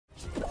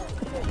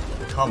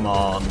Come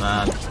on,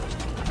 man.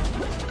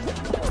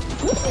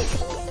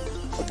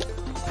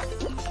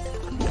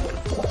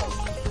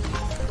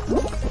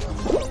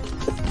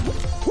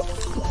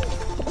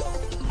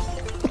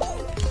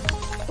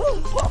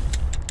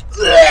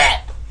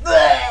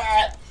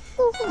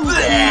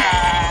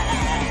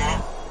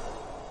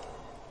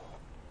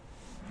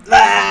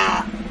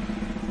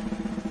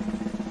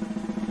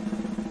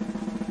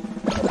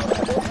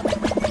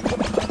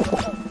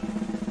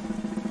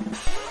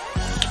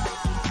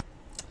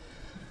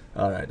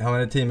 Alright, how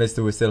many teammates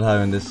do we still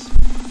have in this?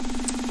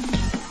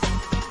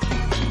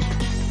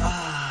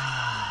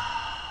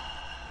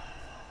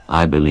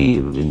 I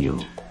believe in you.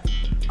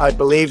 I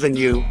believe in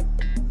you.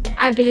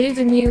 I believe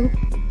in you.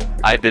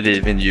 I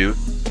believe in you.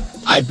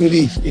 I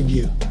believe in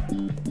you.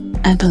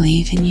 I believe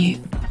in you.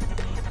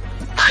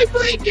 I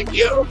believe in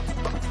you.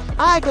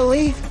 I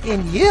believe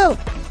in you.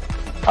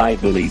 I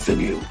believe in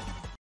you.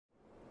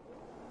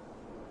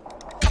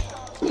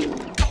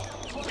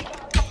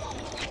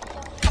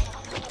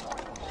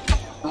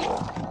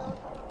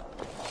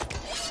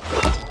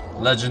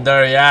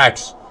 Legendary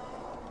axe.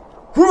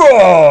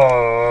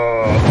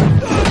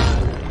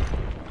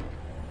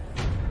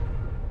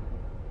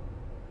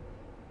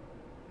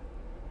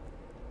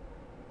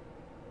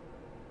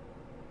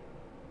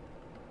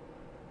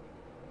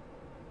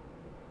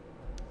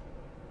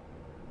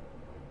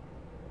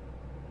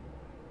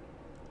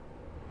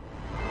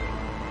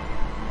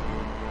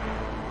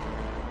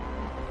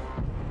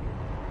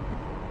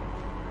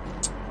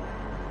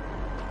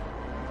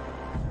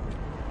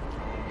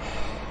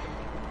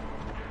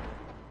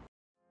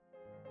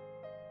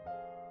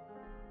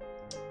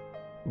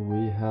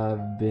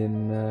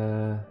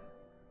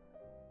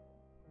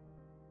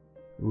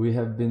 We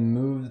have been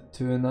moved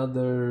to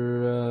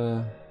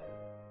another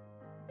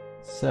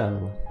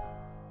cell.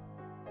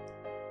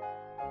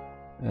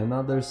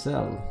 Another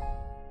cell.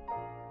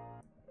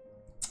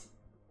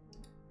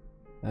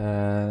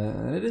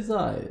 And it is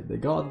I, the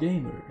God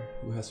Gamer,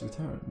 who has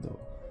returned, though.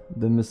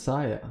 The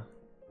Messiah.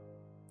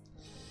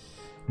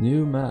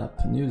 New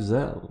map, new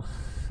cell.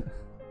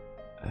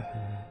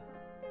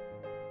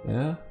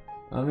 Yeah.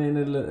 I mean,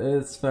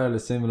 it's fairly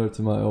similar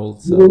to my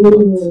old cell, but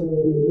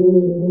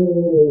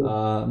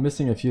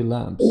missing a few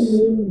lamps.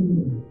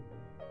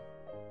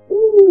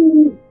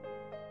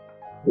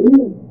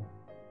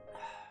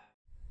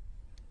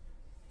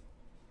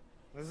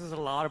 This is a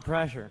lot of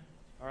pressure.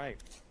 All right.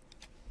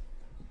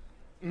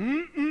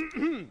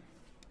 The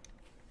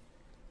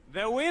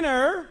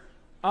winner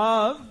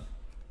of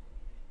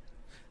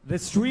the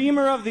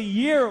Streamer of the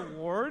Year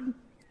award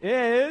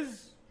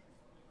is...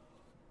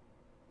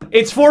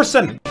 It's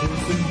Forsen!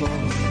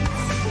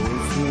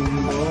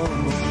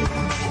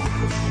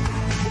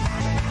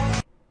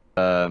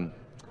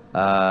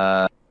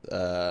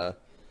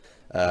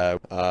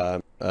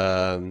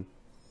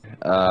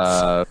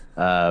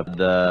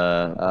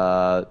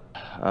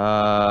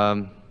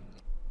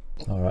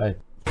 All right.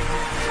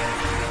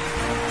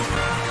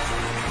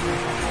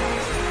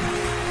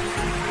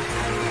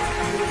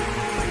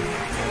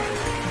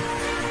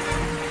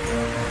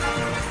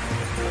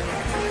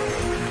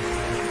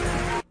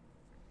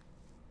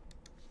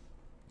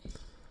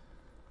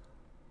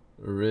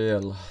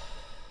 Real.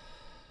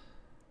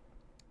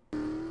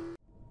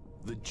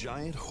 The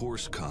giant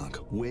horse conch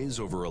weighs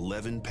over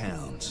 11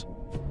 pounds.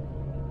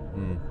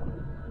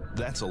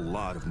 That's a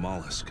lot of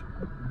mollusk.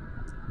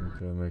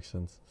 Okay, that makes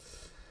sense.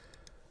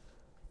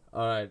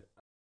 Alright.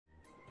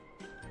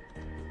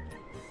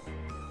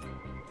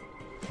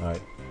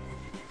 Alright.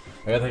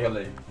 I gotta take a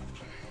leak.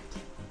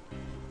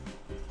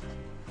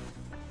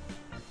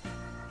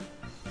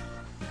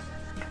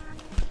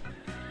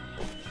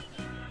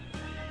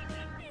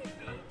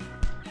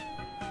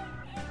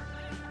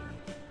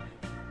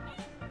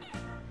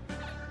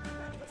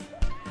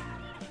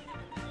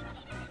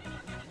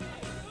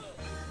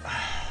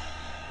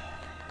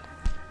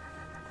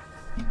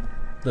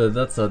 Dude,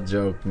 that's a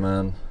joke,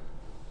 man.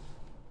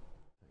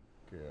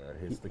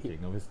 He's the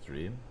king of his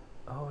dream.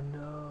 Oh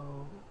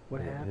no.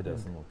 What happened? He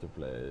doesn't want to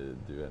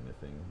do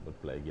anything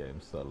but play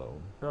games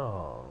alone.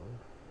 Oh.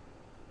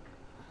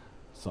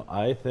 So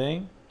I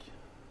think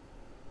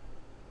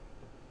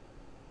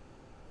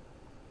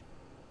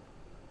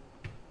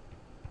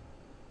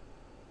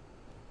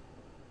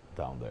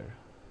down there.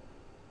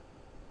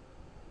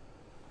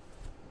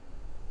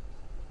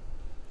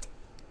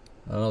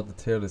 I don't know what the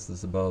tier list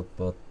is about,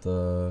 but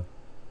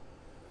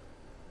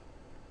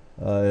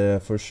I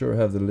for sure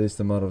have the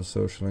least amount of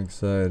social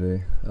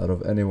anxiety out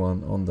of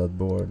anyone on that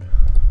board.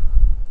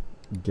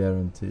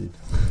 Guaranteed.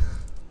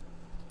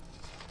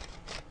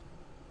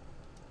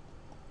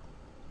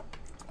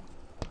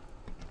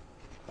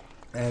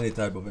 Any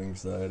type of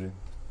anxiety.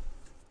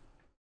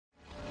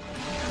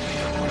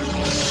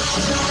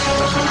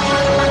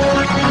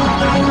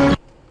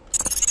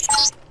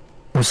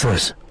 What's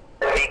this?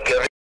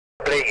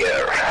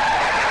 Player.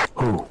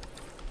 Who?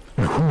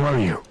 And who are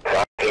you?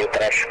 Fucking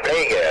trash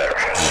player.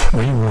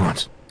 What do you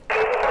want?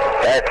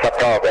 That's the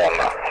problem.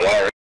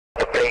 You're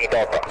to play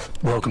Dota.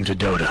 Welcome to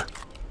Dota.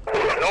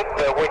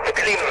 Noob with the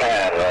clean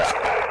man.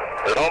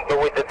 noob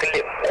with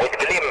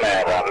glimmer.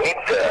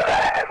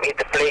 Meet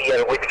the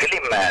player with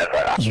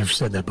glimmer. You've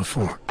said that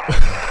before.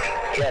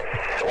 Yes,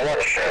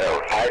 watch.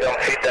 I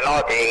don't fit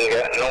nothing,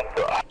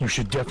 noob. You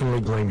should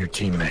definitely blame your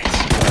teammates.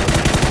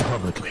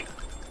 Publicly.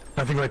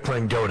 Nothing like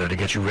playing Dota to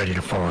get you ready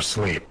to fall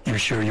asleep. You're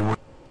sure you would?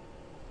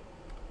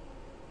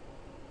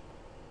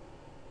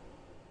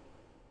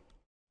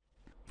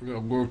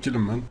 Go kill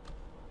him, man.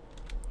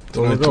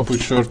 Go, To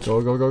push short. Go.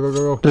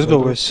 Let's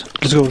go, guys.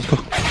 Let's go.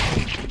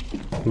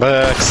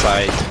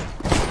 Backside.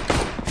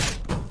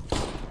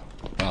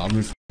 Ah, we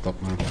f***ed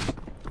up, man.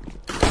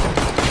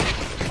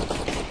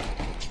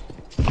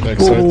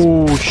 Backside.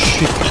 Oh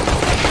shit.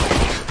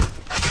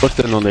 What's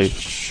the no nade?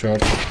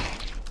 Short.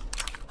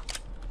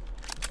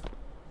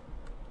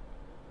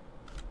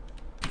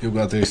 You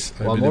got this.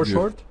 I One more believe you.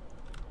 short.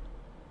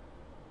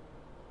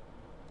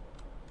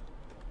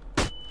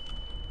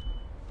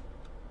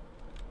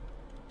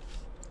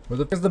 Where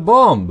the fuck is the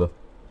bomb?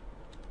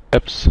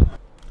 Eps.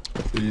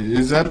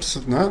 Is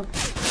abs, no?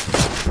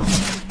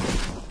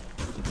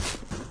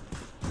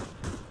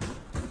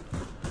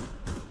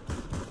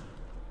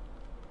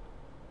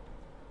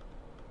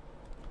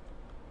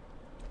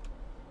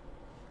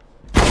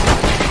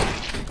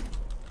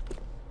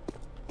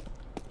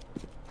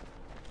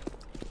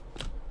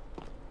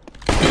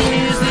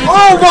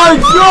 Oh my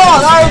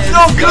god! I am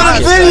so good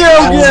at video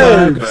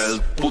games!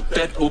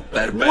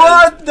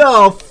 What the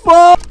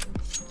fuck?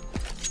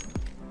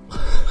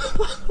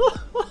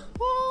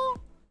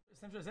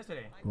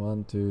 Yesterday.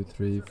 1, 2,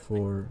 3,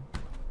 4.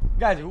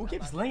 Guys, who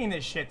keeps slinging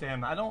this shit to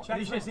him? I don't.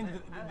 You should have seen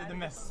the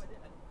mess.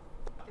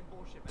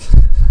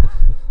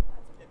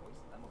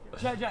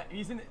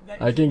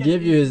 I can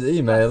give you his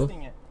email.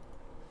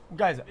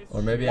 Guys,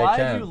 or maybe why I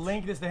can't. do you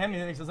link this to him? He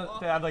doesn't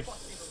have like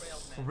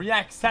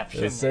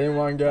reacception. The same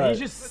one guy. He's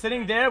just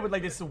sitting there with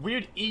like this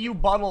weird EU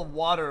bottle of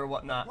water or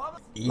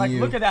whatnot. Like,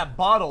 look at that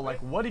bottle.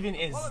 Like, what even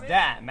is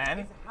that,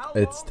 man?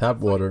 It's tap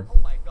water.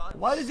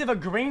 Why does he have a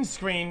green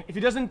screen if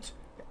he doesn't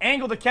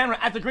angle the camera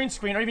at the green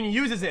screen or even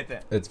uses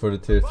it? It's for the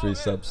tier 3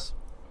 subs.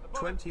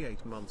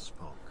 28 months,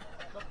 Pog.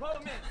 The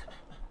problem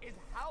is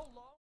how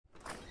long?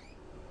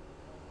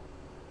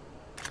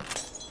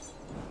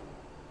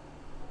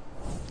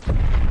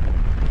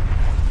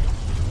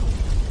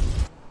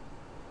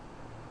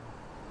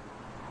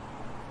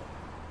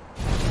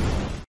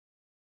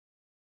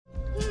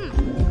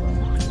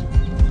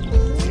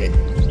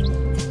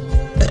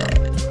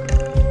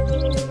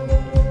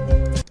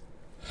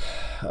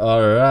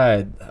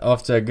 Alright,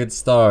 off to a good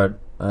start,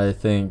 I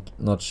think.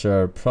 Not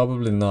sure,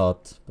 probably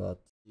not, but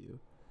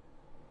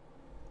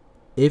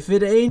if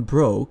it ain't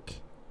broke,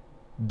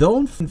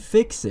 don't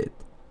fix it,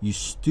 you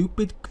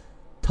stupid.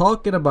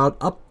 Talking about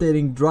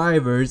updating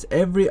drivers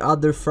every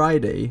other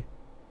Friday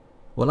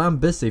while I'm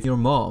busy with your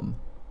mom.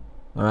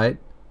 Alright?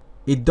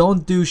 It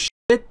don't do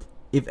shit.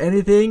 If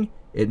anything,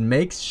 it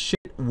makes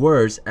shit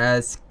worse,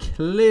 as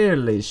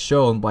clearly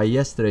shown by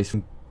yesterday's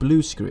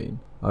blue screen.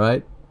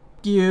 Alright?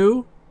 Fuck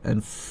you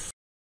and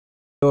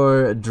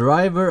your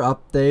driver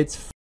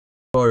updates,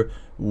 your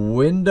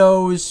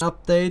Windows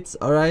updates,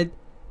 alright?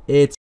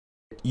 It's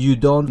you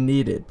don't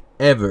need it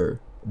ever.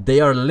 They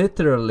are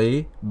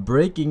literally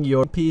breaking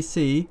your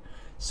PC,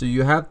 so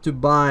you have to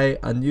buy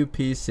a new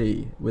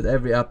PC with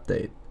every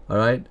update,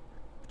 alright?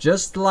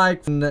 Just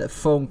like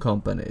phone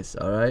companies,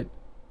 alright?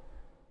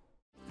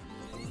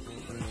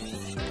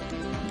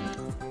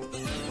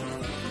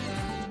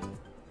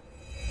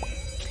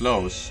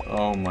 Close.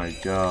 Oh my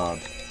god.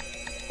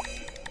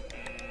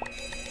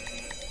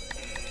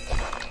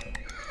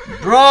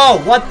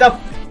 Bro, what the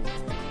f—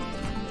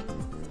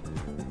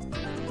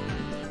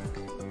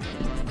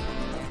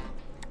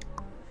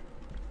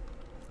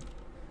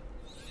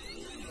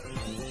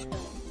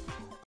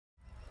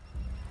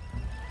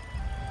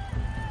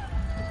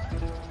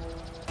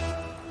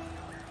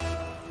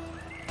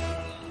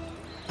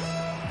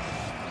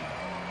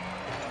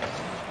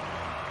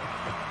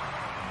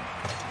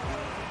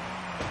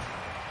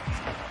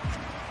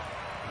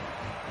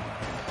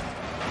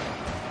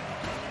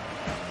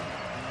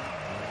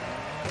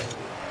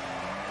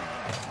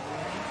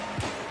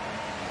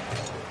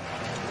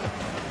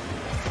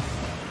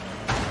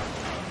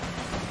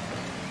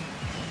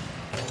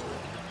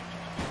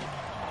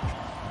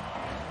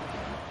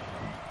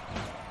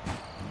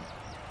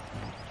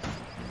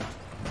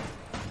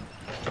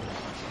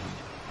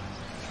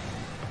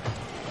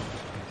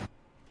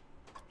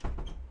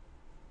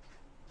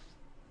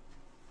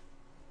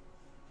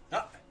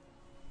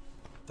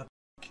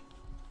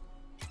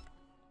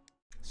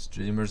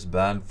 Streamers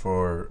banned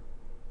for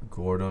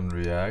Gordon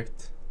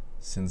React?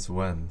 Since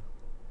when?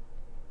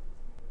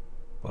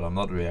 But I'm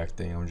not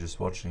reacting, I'm just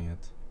watching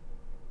it.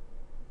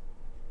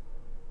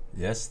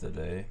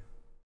 Yesterday.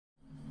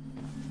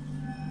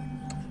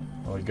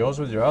 Well, it goes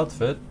with your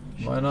outfit.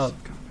 Why not?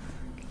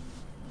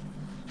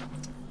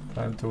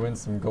 Time to win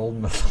some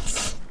gold medals.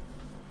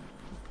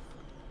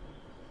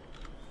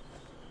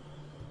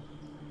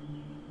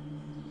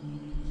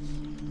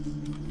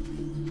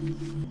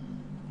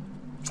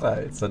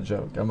 It's a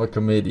joke. I'm a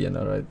comedian,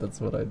 alright? That's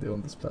what I do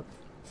on this platform.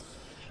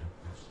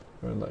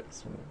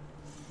 Relax.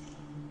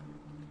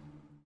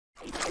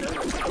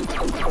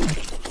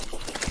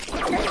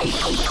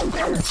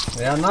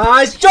 Yeah,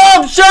 nice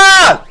jump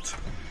shot!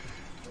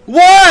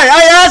 Why?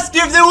 I asked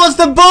you if there was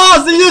the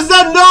boss and you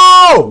said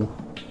no!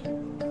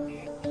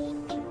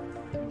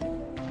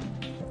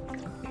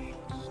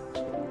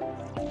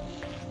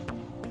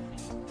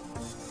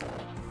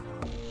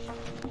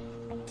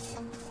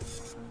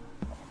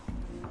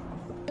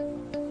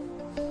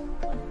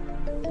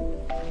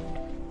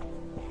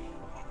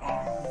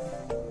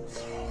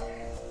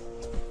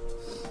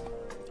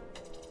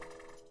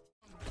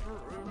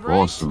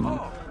 Forsen,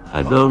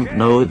 I don't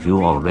know if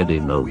you already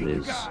know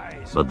this,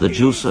 but the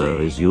juicer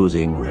is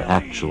using the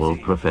actual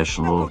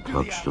professional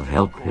coach to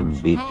help him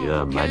beat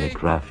your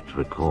Minecraft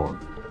record.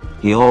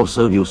 He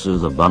also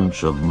uses a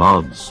bunch of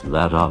mods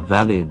that are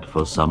valid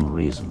for some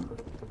reason.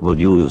 Would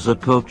you use a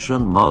coach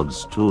and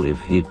mods too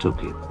if he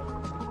took it?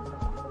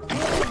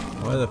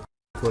 Why the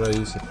f would I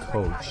use a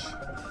coach?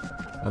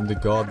 I'm the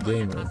god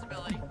gamer.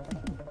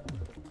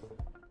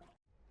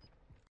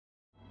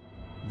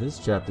 This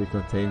chapter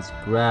contains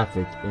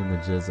graphic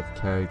images of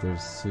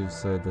characters'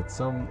 suicide that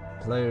some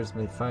players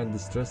may find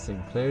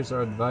distressing. Players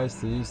are advised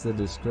to use their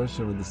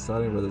discretion when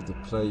deciding whether to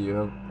play.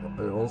 You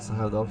also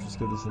have the option to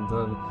skip this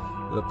entirely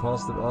with a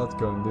positive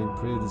outcome being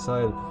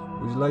pre-decided.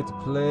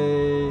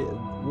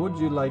 Would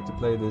you like to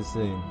play this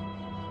scene?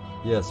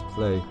 Yes,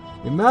 play.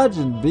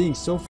 Imagine being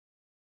so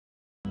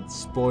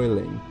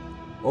spoiling.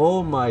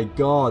 Oh my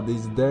god,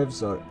 these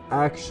devs are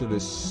actually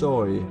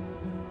soy.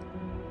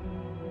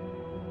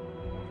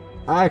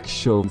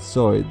 Actual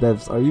soy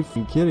devs, are you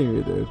f***ing kidding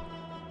me, dude?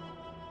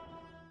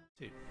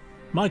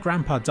 My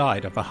grandpa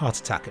died of a heart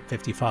attack at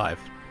 55.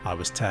 I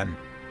was 10.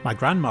 My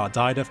grandma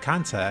died of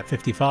cancer at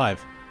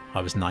 55.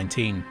 I was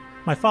 19.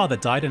 My father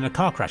died in a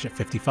car crash at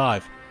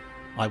 55.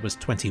 I was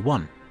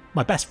 21.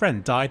 My best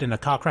friend died in a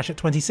car crash at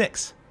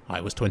 26.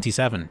 I was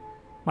 27.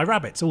 My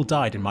rabbits all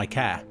died in my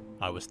care.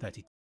 I was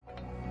 32.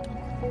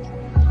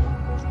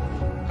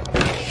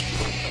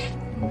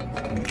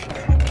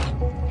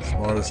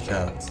 Smartest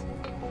cat.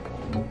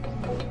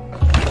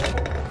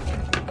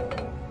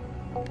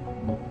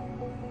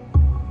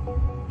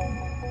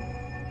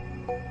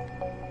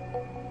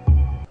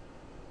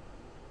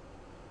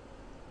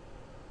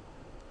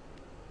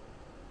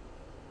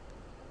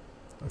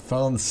 I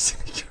found the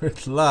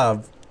secret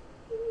lab.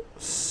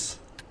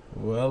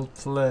 Well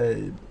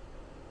played.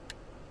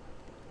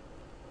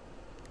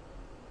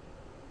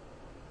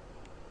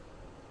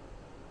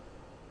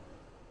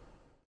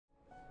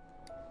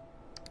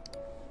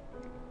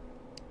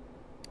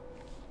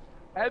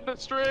 End the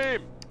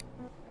stream!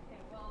 Okay,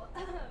 well,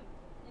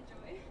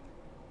 enjoy.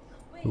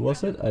 Wait, Who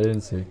was it? I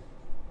didn't see.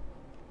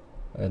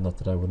 Not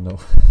that I would know. Well,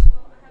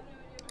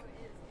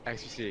 I have no idea who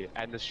it is. XQC,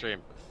 end the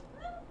stream.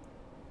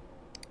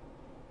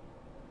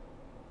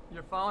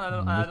 Your phone? I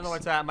don't know where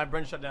it's at. My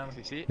brain shut down.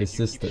 XQC, His if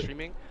you sister. keep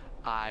streaming,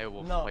 I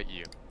will fight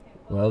you.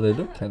 Well, they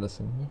look kinda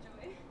similar.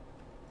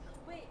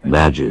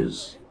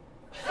 Badges.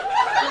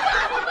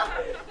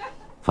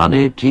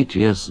 Funny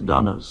tedious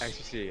donors.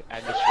 XQC,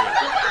 end the stream.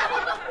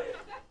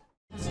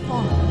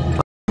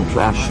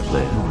 Trash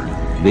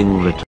player. Bing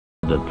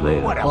retarded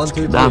player. 1, 2,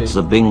 3. That's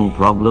a Bing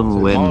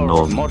problem when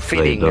More no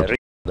feeding, trader.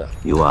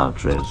 You are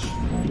trash.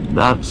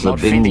 That's a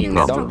Bing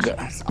problem.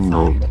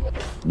 No.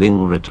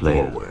 Bing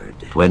player.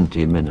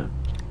 20 minutes.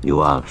 You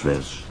are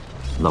trash.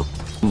 No.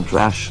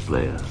 Trash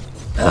player.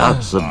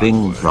 That's a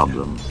Bing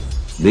problem.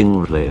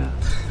 Bing player.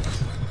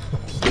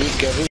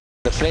 Big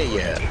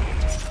player.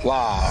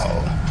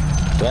 Wow.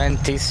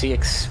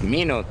 26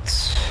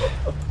 minutes.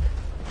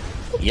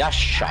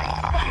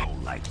 Yasha.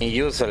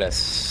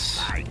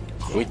 Useless.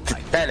 With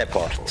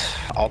teleport.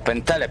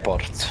 Open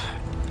teleport.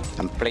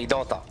 And play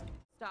Dota.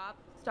 Stop.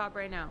 Stop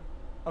right now.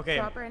 Okay.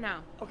 Stop right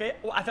now. Okay.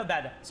 Oh, I felt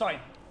bad. Sorry.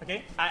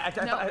 Okay.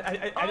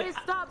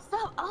 Stop.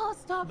 Oh,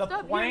 stop. The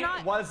stop. point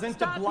wasn't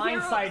to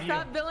blindside you.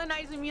 Stop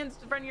villainizing me in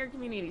front of your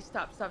community.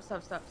 Stop. So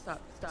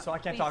I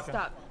can't talk to him.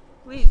 Stop.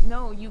 Please,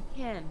 no, you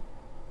can.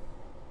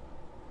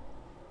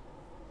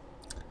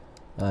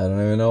 I don't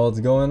even know what's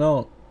going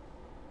on.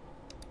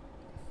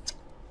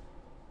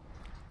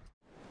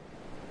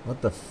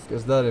 What the f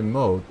is that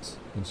emote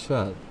in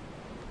chat?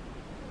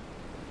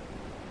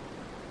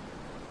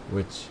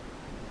 Which?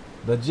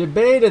 The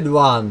debated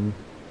one!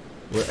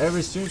 Where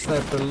every stream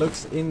sniper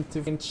looks in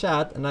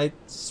chat and I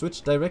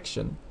switch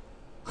direction.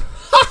 Look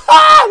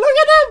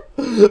at him!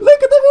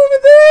 Look at them over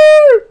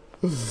there!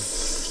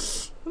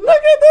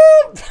 Look at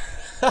them!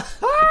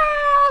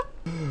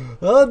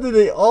 How did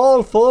they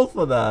all fall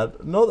for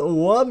that? Not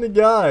one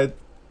guy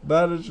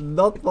managed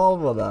not fall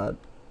for that.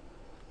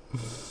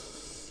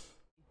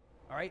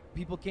 Alright,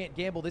 people can't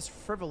gamble this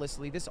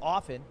frivolously, this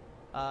often.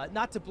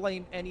 Not to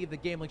blame any of the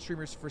gambling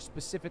streamers for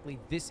specifically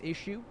this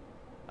issue.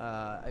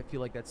 I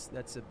feel like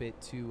that's a bit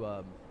too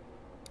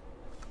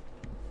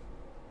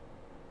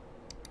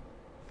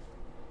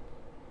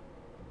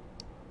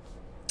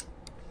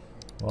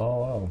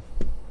wow.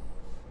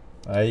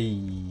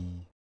 Aye.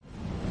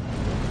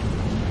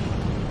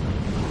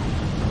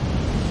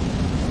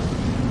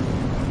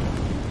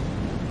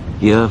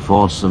 Here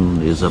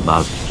Forsen is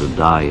about to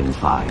die in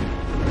 5,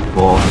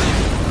 4,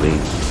 3, 2,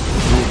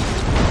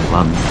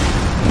 1.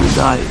 He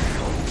died.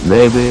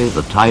 Maybe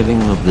the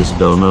timing of this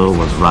dono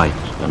was right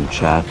and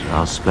chat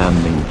are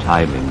spamming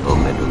timing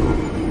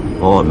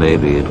Omegaru. Or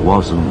maybe it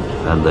wasn't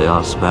and they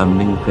are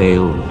spamming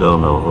failed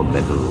dono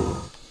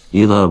Omegaru.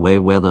 Either way,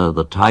 whether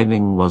the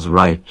timing was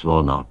right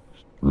or not.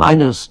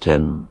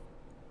 -10.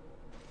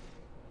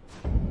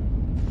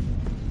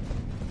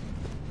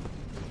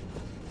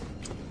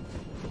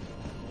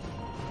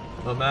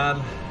 Oh man,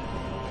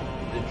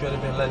 you could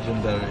have been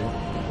legendary,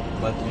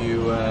 but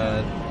you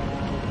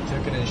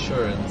took an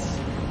insurance,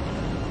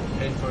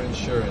 paid for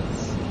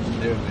insurance,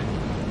 nearly.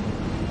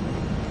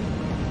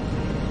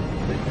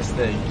 Big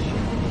mistake,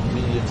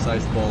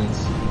 medium-sized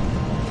balls.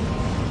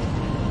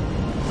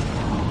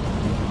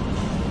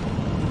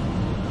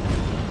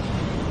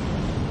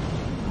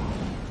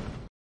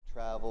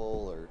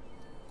 Travel or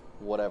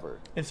whatever.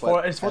 Is Forsen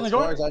going? As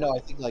far as I know, I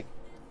think like,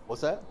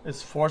 what's that?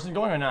 Is Forsen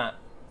going or not?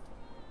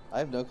 I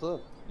have no clue.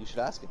 You should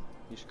ask him.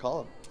 You should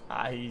call him.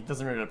 He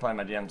doesn't really reply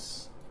my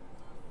DMs.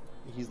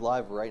 He's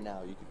live right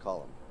now. You could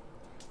call him.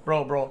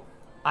 Bro,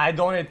 I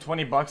donated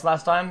 $20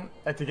 last time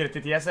to get a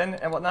TTS in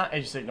and whatnot, and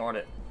you just ignored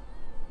it.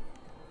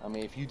 I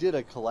mean, if you did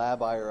a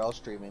collab IRL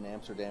stream in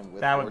Amsterdam with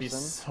that would Forsen, be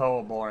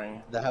so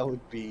boring. That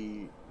would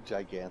be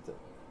gigantic.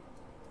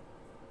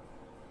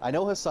 I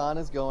know Hassan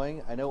is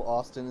going. I know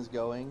Austin is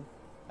going.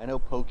 I know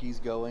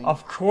Pokey's going.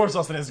 Of course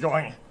Austin is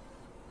going.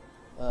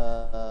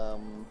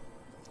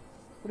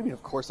 What do you mean,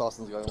 of course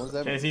Austin's going? What does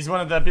that mean? He's one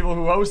of the people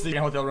who host the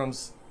hotel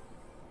rooms.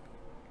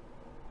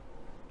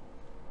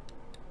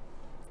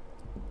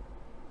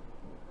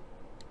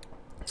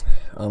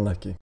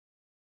 Unlucky.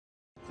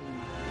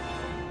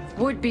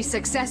 Would-be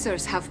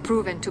successors have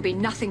proven to be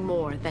nothing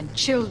more than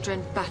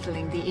children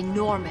battling the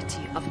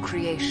enormity of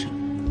creation.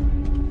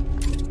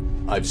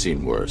 I've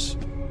seen worse.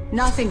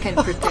 Nothing can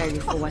prepare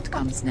you for what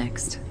comes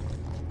next.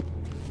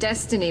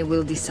 Destiny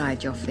will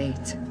decide your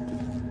fate.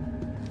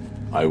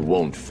 I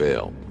won't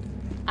fail.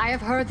 I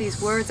have heard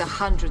these words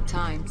 100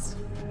 times.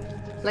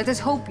 Let us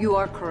hope you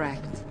are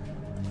correct.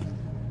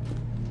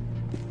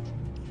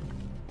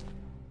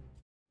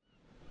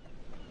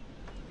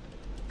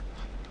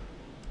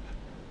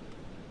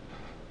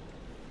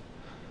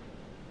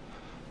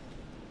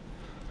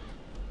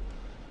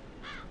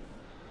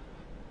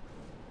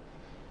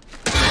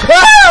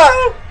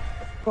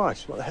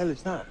 Christ, what the hell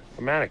is that?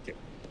 A mannequin.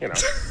 You know,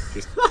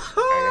 just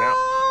hanging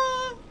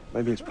out.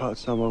 Maybe it's part of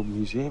some old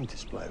museum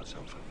display or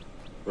something.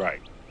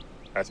 Right.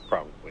 That's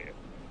probably it.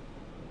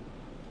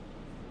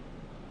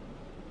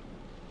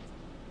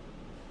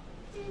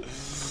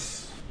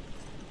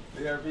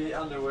 BRB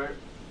underwear.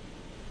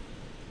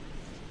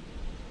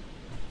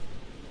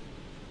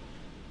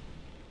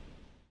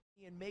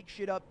 And make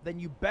shit up, then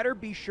you better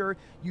be sure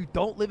you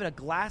don't live in a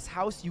glass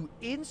house, you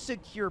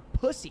insecure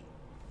pussy.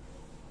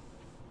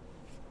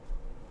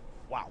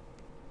 Wow.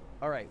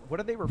 All right, what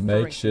are they referring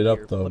to? Make shit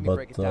up though,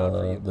 but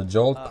the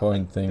Jolt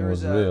coin thing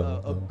was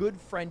real. A good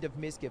friend of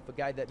Miskiff, a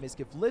guy that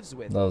Miskiff lives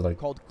with, that was like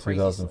called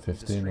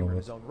 2015 Crazy or in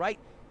his own right.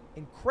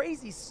 And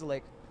Crazy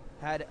Slick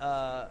had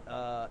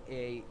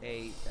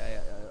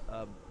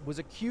was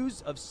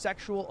accused of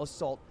sexual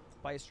assault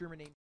by a streamer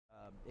named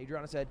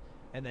Adriana said,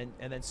 and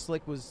then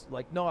Slick was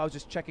like, no, I was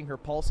just checking her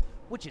pulse,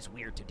 which is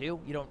weird to do.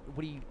 You don't.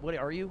 What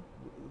are you,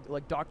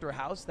 like Dr.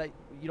 House? That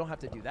you don't have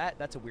to do that.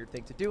 That's a weird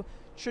thing to do.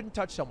 Shouldn't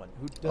touch someone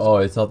who doesn't. Oh,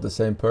 it's not the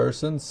same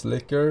person,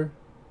 Slicker.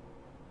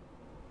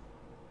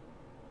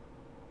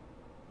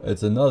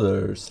 It's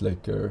another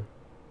Slicker.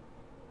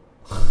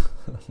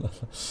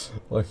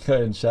 One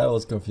guy in chat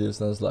was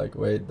confused and I was like,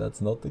 wait,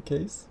 that's not the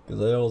case?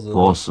 Because I also...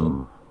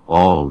 Awesome.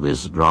 All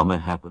this drama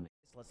happening.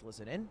 Let's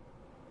listen in.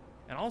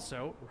 And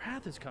also,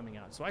 Wrath is coming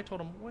out, so I told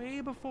him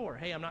way before,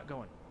 hey, I'm not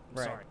going.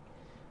 I'm sorry.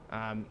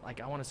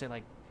 Like, I want to say,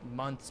 like,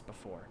 months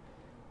before.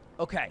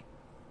 Okay.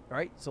 All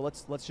right, so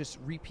let's just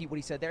repeat what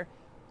he said there.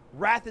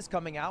 Wrath is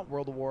coming out,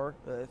 World of War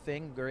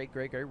thing, great,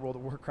 World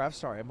of Warcraft.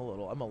 Sorry, I'm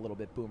a little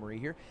bit boomery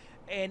here,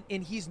 and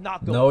he's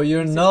not going. No,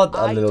 you're not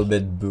a little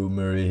bit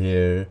boomery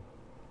here.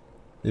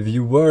 If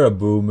you were a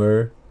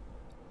boomer,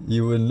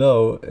 you would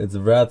know it's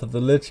Wrath of the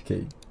Lich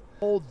King.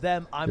 Told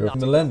them I'm you're not a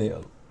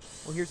millennial.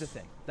 Well, here's the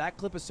thing. That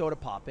clip of Soda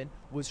Poppin'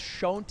 was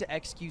shown to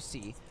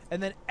XQC,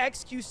 and then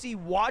XQC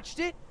watched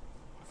it,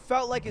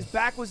 felt like his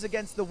back was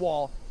against the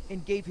wall,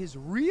 and gave his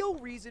real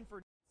reason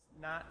for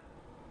not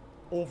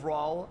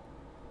overall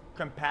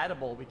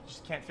compatible. We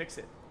just can't fix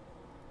it.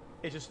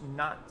 It's just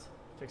not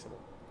fixable.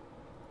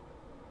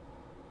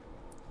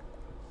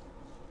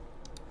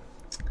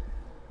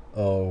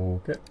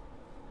 Okay.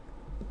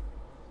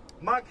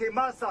 Why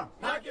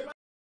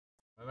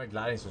am I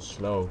gliding so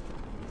slow?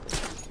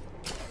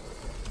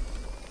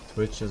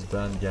 Twitch has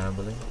banned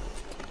gambling.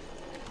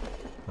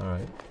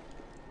 Alright.